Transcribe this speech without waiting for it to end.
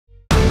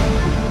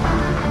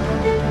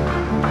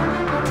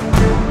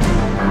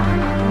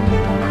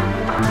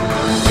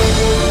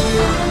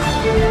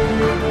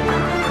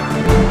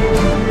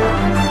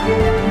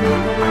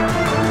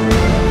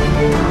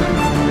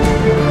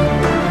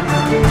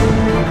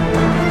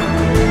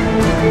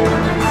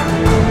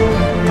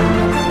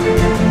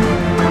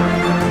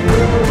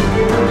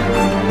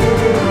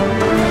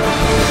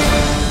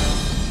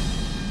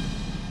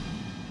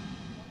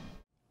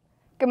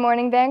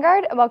morning,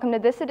 Vanguard, and welcome to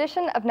this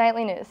edition of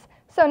Nightly News.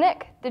 So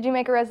Nick, did you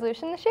make a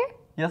resolution this year?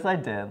 Yes, I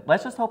did.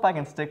 Let's just hope I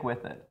can stick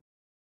with it.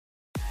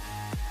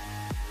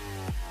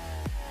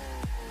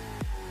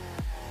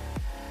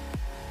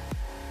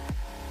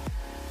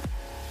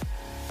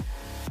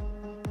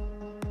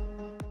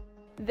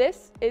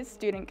 This is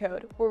Student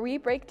Code, where we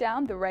break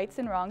down the rights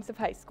and wrongs of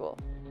high school.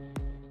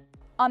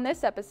 On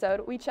this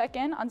episode, we check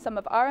in on some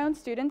of our own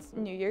students'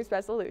 New Year's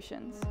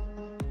resolutions.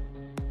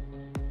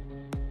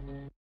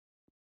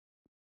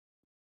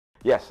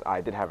 Yes, I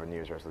did have a New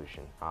Year's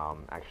resolution.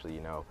 Actually,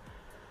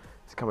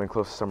 it's coming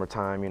close to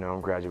summertime, I'm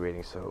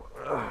graduating, so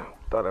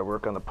thought I'd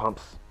work on the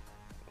pumps,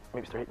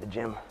 maybe start hitting the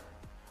gym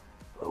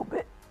a little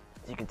bit.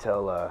 As you can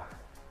tell, a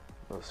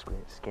little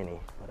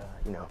skinny, but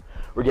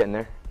we're getting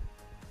there.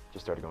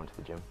 Just started going to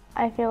the gym.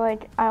 I feel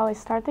like I always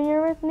start the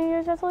year with New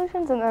Year's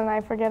resolutions and then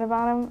I forget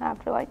about them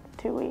after like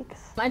 2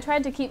 weeks. I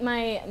tried to keep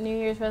my New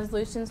Year's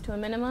resolutions to a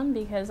minimum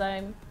because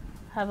I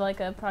have like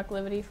a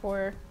proclivity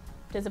for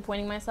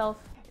disappointing myself.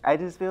 I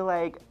just feel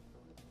like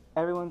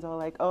everyone's all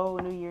like, oh,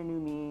 new year, new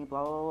me,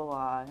 blah, blah, blah,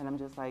 blah. And I'm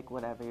just like,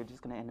 whatever, you're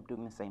just gonna end up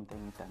doing the same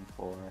thing you've done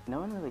before. No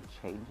one really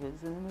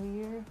changes in the new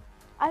year.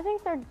 I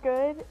think they're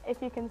good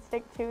if you can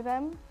stick to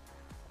them,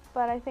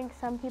 but I think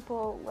some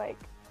people,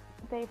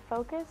 they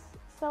focus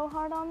so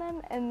hard on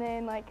them and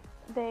then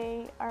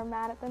they are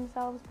mad at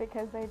themselves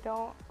because they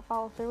don't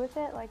follow through with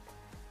it. I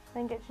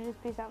think it should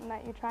just be something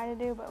that you try to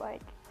do, but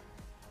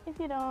if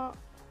you don't,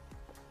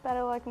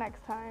 better luck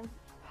next time.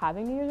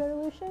 Having New Year's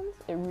resolutions,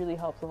 it really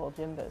helps the whole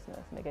gym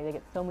business. They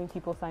get so many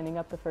people signing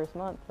up the first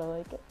month,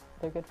 so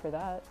they're good for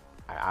that.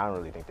 I don't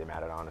really think they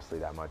matter, honestly,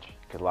 that much,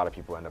 because a lot of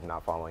people end up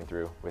not following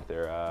through with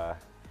their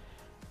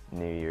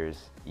New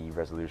Year's Eve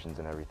resolutions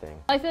and everything.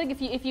 I feel like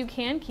if you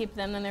can keep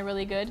them, then they're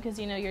really good because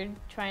you're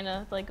trying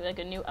to like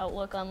a new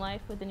outlook on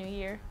life with the new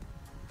year.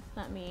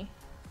 Not me,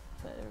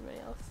 but everybody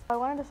else. I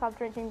wanted to stop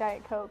drinking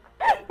Diet Coke,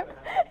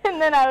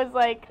 and then I was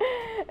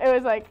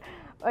it was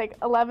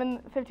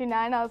 11:59.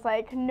 I was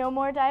like, no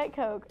more Diet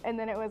Coke, and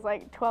then it was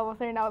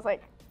 12:03, and I was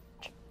like.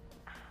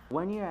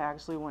 One year I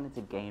actually wanted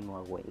to gain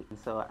more weight,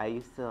 so I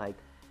used to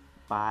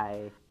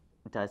buy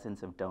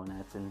dozens of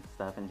donuts and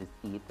stuff and just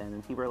eat them,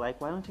 and people were like,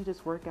 why don't you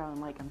just work out?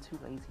 I'm like, I'm too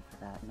lazy for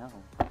that, no.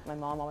 My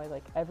mom always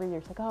every year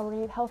she's like, oh, we're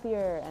gonna eat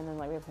healthier, and then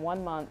we have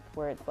 1 month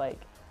where it's a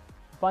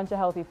bunch of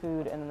healthy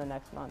food, and then the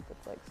next month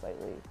it's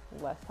slightly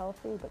less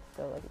healthy, but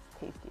still it's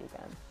tasty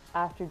again.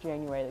 After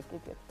January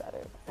it gets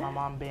better. My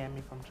mom banned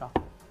me from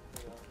chocolate.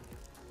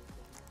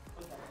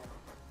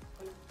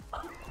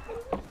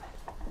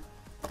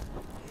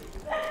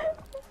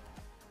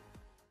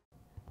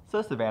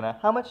 So Savannah,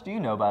 how much do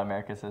you know about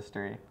America's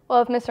history?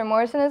 Well, if Mr.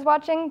 Morrison is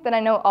watching, then I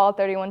know all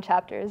 31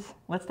 chapters.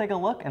 Let's take a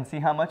look and see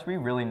how much we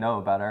really know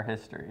about our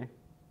history.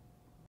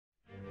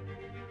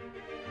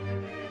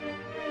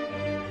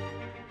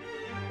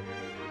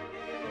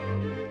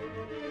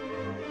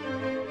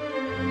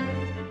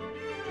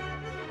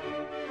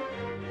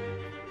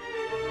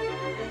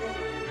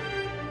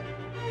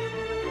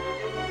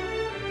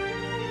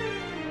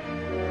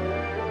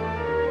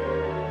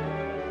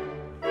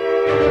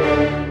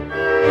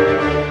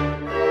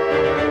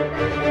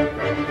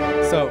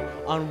 So,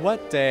 on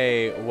what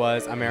day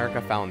was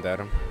America founded?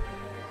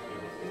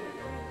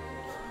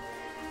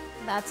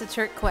 That's a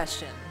trick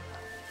question.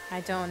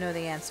 I don't know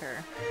the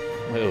answer.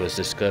 It was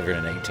discovered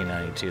in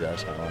 1892,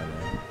 that's how I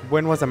know.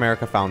 When was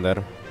America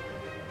founded?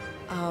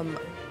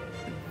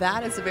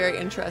 That is a very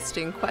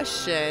interesting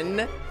question.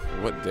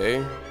 What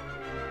day?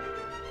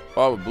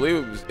 Oh, I believe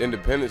it was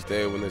Independence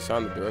Day when they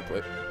signed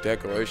the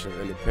Declaration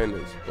of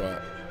Independence,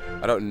 but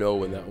I don't know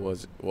when that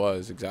was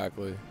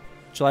exactly.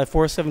 July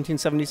 4th,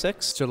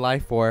 1776? July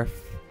 4th,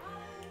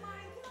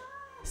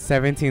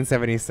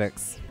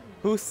 1776.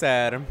 Who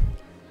said,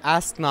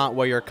 ask not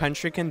what your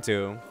country can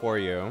do for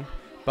you,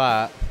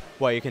 but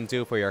what you can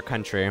do for your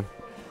country?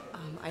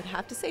 I'd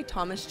have to say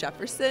Thomas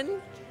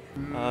Jefferson.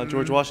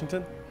 George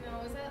Washington? No,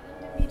 was that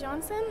Lyndon B.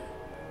 Johnson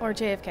or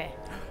JFK?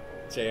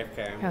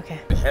 JFK. Okay.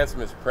 The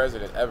handsomest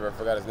president ever, I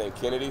forgot his name,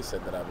 Kennedy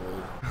said that, I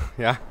believe.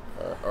 Yeah.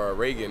 Or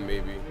Reagan,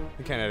 maybe.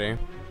 Kennedy.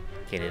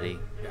 Kennedy.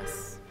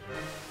 Yes.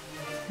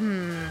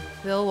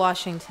 Bill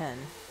Washington.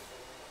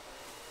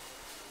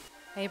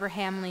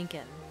 Abraham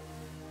Lincoln.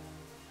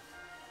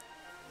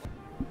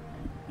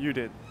 You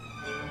did.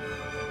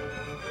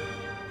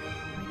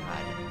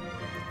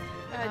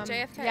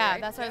 JFK. Yeah,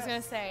 right? that's what I was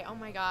going to say. Oh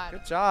my God.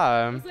 Good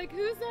job. I was like,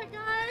 who's that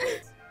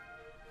guy?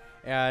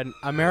 And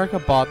America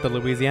bought the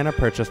Louisiana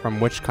Purchase from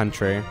which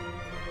country? I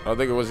don't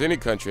think it was any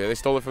country. They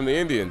stole it from the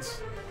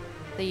Indians.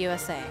 The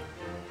USA.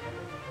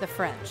 The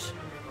French.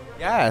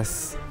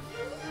 Yes.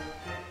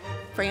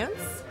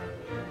 France?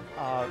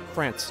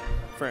 France.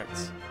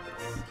 France.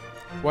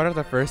 What are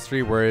the first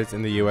 3 words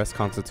in the U.S.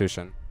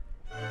 Constitution?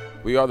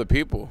 We are the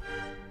people.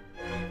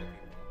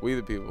 We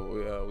the people.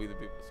 We the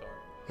people. Sorry.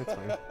 That's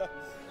fine.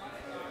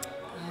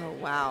 Oh,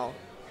 wow.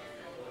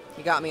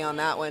 You got me on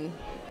that one.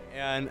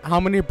 And how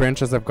many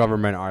branches of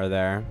government are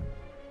there?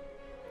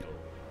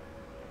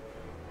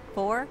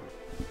 4?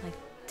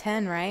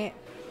 10, right?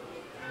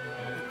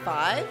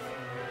 5?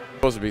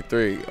 Supposed to be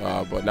 3,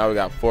 but now we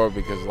got 4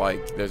 because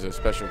like there's a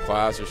special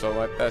class or something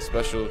like that.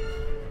 Special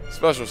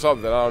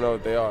something. I don't know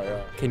what they are.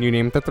 Yeah. Can you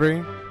name the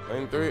 3?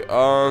 Name 3.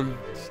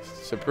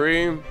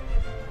 Supreme.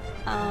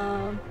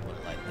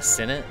 Like the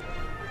Senate.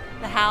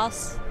 The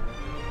House.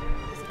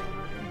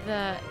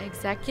 The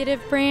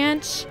executive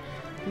branch,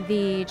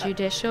 the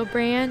judicial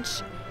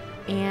branch,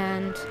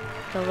 and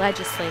the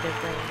legislative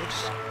branch.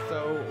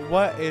 So,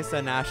 what is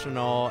the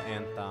national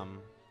anthem?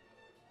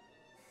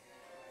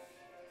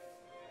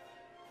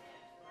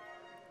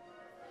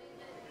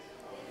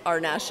 Our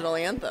national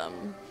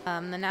anthem.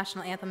 The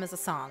national anthem is a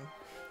song.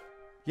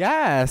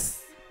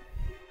 Yes!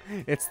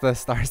 It's the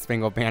Star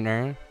Spangled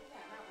Banner.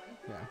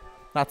 Yeah,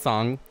 that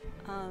song.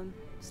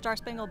 Star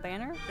Spangled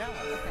Banner? Yeah.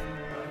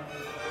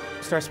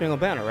 Star Spangled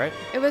Banner, right?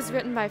 It was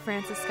written by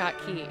Francis Scott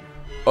Key.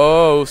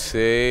 Oh,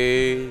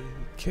 say,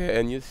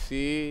 can you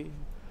see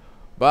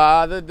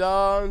by the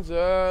dawn's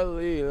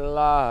early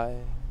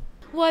light?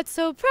 What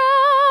so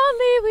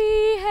proudly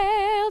we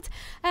hailed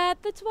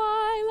at the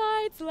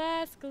twilight's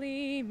last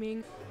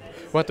gleaming.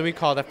 What do we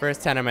call the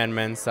first 10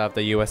 amendments of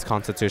the U.S.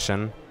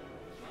 Constitution?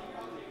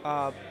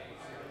 I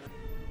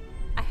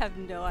have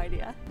no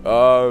idea.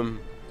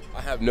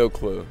 I have no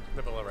clue.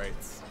 The Bill of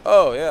Rights.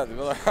 Oh, yeah, the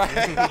Bill of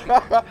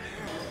Rights.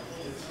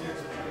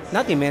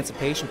 Not the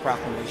Emancipation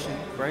Proclamation,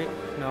 right?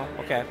 No?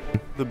 Okay.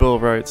 The Bill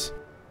of Rights.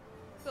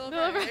 Bill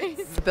of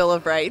Rights. The Bill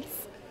of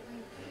Rights.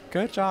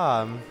 Good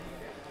job.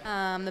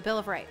 The Bill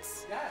of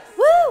Rights.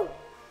 Woo!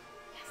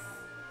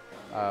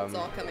 Yes. It's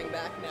all coming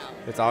back now.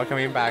 It's all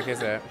coming back,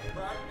 is it?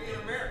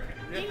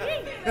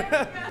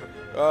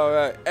 Oh,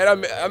 right. And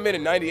I'm in a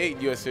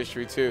 98 U.S.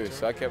 history too,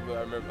 so I don't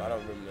remember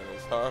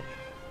those, huh?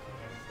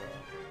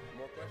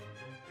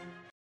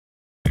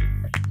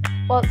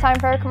 Well, it's time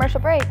for our commercial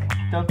break.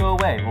 Don't go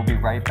away, we'll be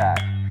right back.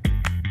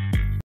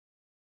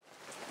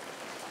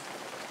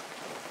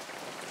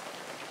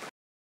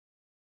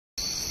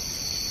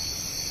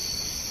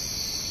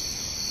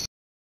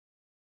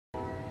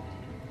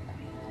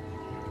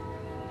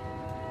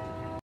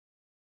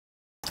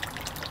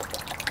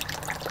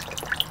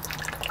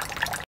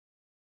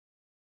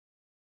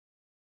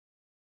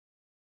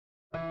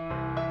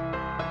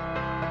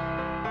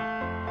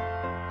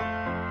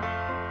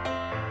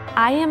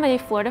 I am a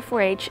Florida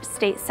 4-H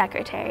state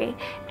secretary,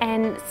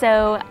 and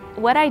so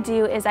what I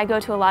do is I go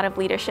to a lot of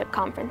leadership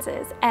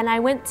conferences, and I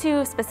went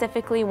to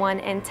specifically one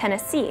in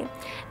Tennessee,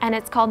 and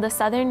it's called the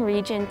Southern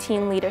Region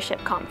Teen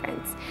Leadership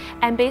Conference.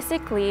 And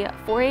basically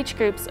 4-H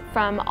groups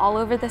from all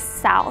over the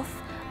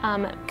South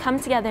come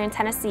together in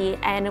Tennessee,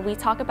 and we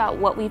talk about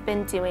what we've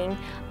been doing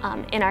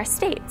in our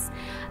states.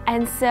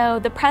 And so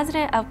the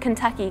president of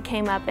Kentucky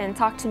came up and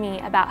talked to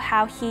me about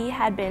how he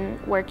had been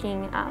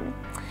working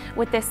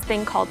with this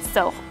thing called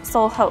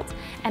Soul Hope,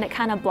 and it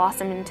kind of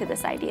blossomed into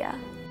this idea.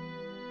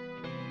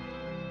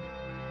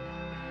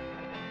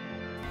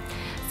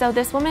 So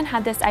this woman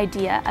had this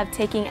idea of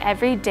taking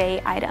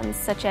everyday items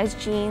such as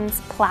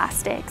jeans,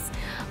 plastics,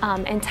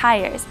 and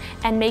tires,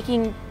 and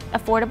making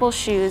affordable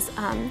shoes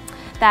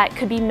that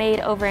could be made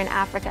over in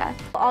Africa.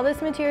 All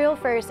this material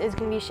first is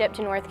going to be shipped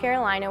to North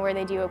Carolina, where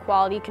they do a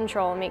quality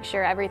control and make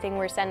sure everything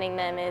we're sending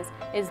them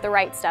is the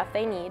right stuff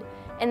they need.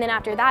 And then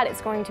after that,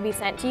 it's going to be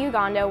sent to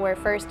Uganda, where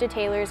first a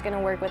tailor is going to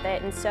work with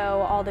it and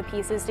sew all the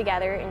pieces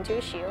together into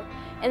a shoe.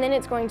 And then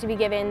it's going to be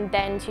given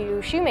then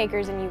to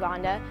shoemakers in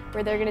Uganda,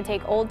 where they're going to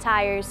take old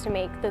tires to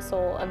make the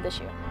sole of the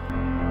shoe.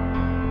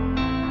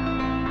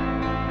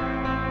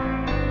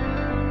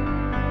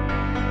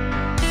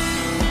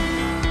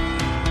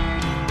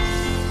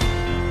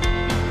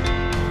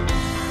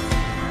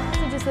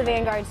 The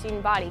Vanguard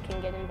student body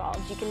can get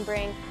involved. You can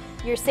bring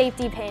your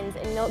safety pins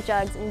and milk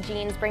jugs and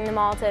jeans, bring them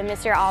all to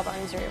Mr.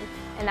 Albon's room,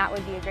 and that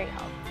would be a great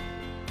help.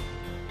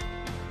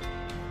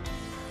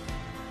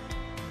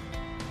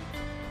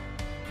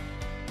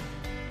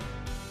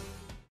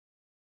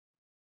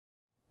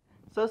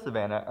 So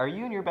Savannah, are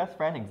you and your best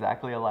friend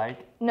exactly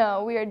alike?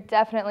 No, we are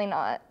definitely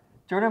not.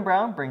 Jordan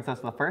Brown brings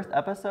us the first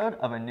episode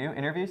of a new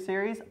interview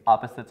series,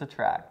 Opposites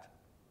Attract.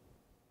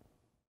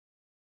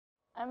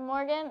 I'm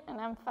Morgan,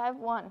 and I'm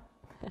 5'1".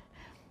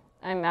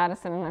 I'm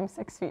Madison, and I'm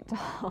 6 feet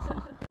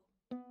tall.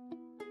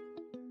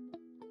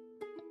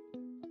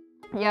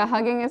 Yeah,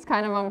 hugging is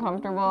kind of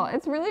uncomfortable.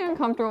 It's really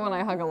uncomfortable when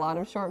I hug a lot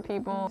of short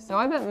people, so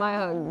I bet my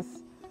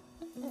hugs.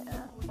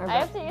 Yeah. I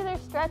have to either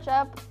stretch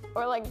up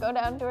or like go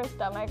down to her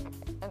stomach,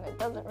 and it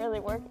doesn't really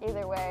work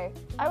either way.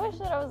 I wish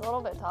that I was a little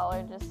bit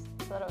taller, just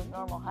so that I was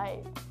normal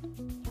height.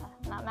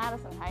 Not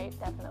Madison height,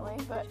 definitely,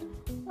 but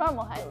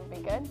normal height would be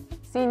good.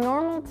 See,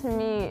 normal to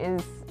me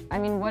is, I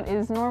mean, what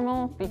is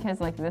normal? Because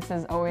like this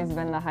has always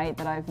been the height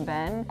that I've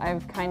been.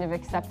 I've kind of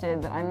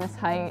accepted that I'm this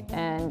height,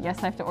 and yes,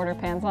 I have to order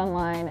pants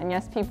online, and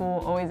yes, people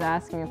will always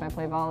ask me if I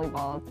play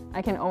volleyball.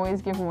 I can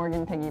always give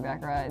Morgan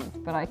piggyback rides,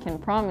 but I can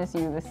promise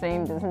you the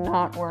same does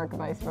not work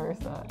vice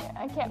versa. Yeah,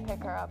 I can't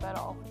pick her up at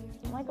all.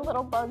 I'm like a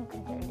little bug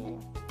compared to you.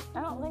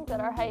 I don't think that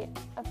our height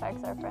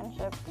affects our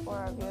friendship or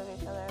our view of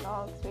each other at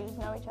all, because we just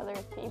know each other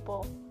as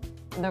people.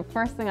 The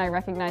first thing I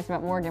recognized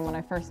about Morgan when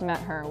I first met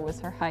her was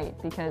her height,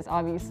 because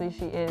obviously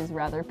she is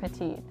rather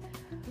petite.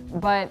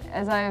 But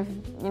as I've,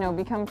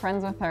 become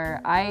friends with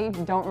her, I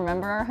don't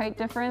remember our height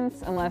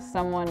difference unless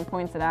someone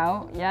points it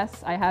out.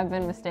 Yes, I have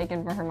been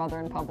mistaken for her mother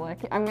in public.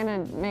 I'm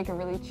gonna make a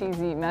really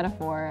cheesy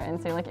metaphor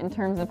and say, like, in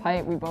terms of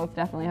height, we both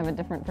definitely have a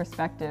different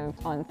perspective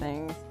on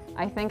things.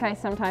 I think I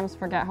sometimes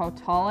forget how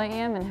tall I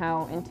am and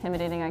how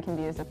intimidating I can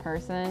be as a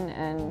person,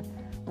 and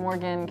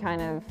Morgan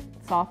kind of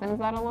softens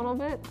that a little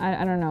bit.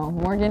 I don't know.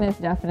 Morgan is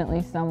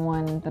definitely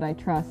someone that I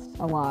trust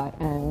a lot,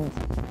 and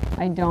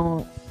I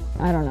don't know.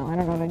 I don't know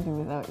what I'd do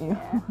without you.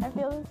 Yeah, I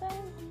feel the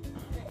same.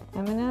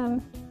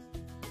 Eminem.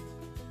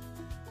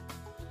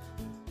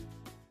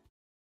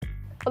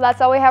 Well, that's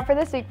all we have for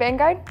this week,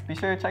 Vanguard. Be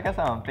sure to check us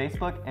out on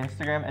Facebook,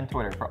 Instagram, and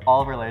Twitter for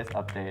all of our latest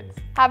updates.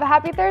 Have a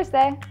happy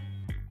Thursday.